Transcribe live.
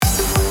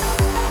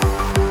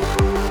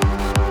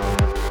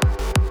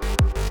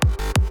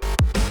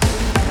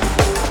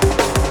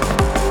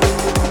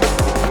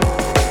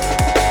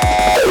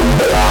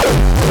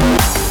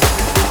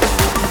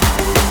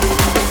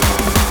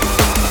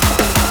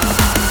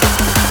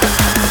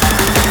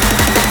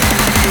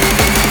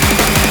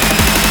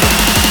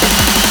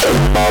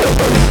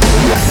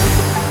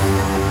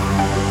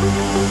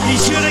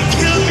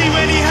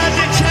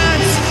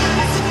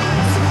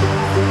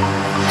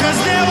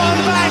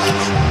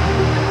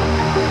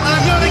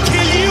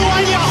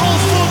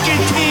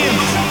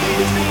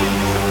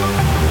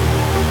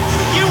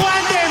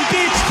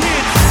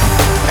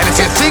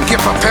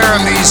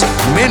preparing these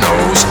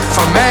minnows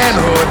for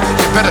manhood,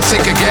 you better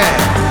think again.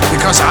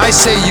 Because I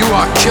say you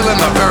are killing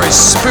the very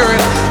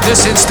spirit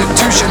this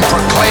institution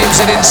proclaims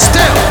it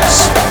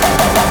instills.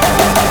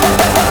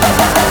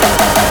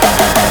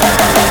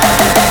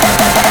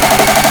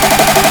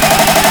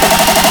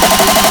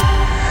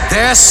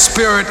 Their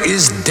spirit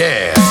is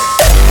dead.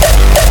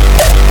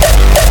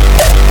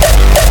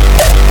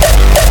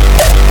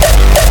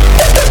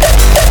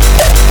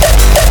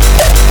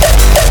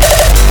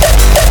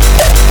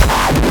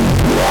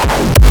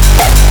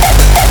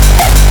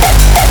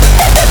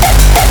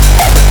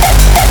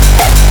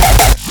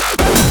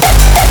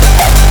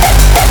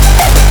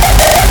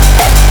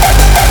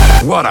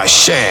 What a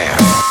sham.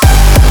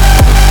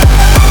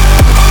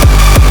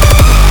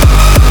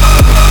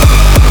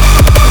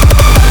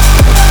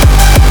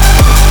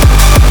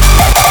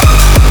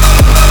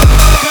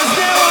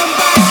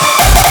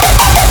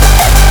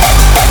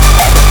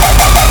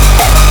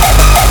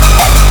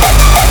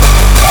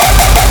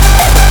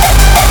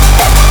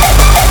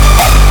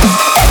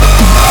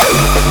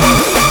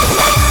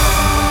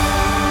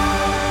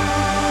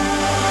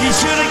 He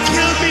should have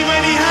killed me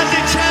when he had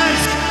the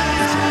chance.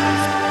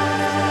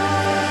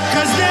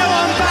 Cause now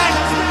I'm back.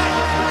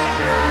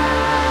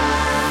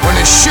 When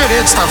the shit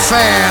hits the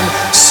fan,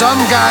 some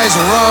guys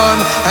run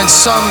and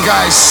some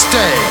guys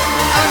stay.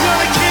 I'm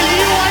gonna kill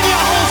you and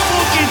your whole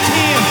fucking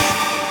team.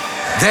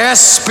 Their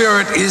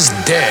spirit is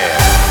dead.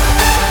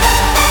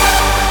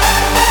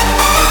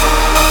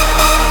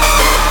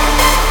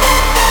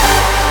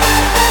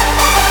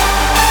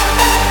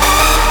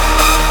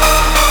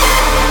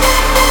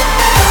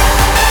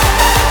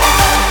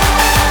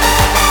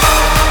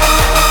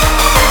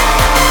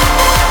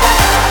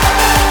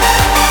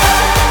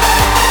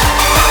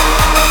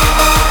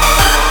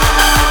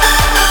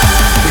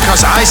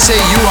 Because I say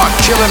you are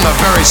killing the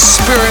very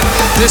spirit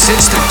this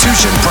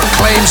institution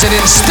proclaims it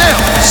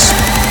instills.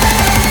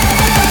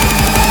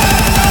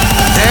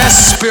 Their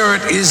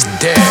spirit is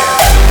dead.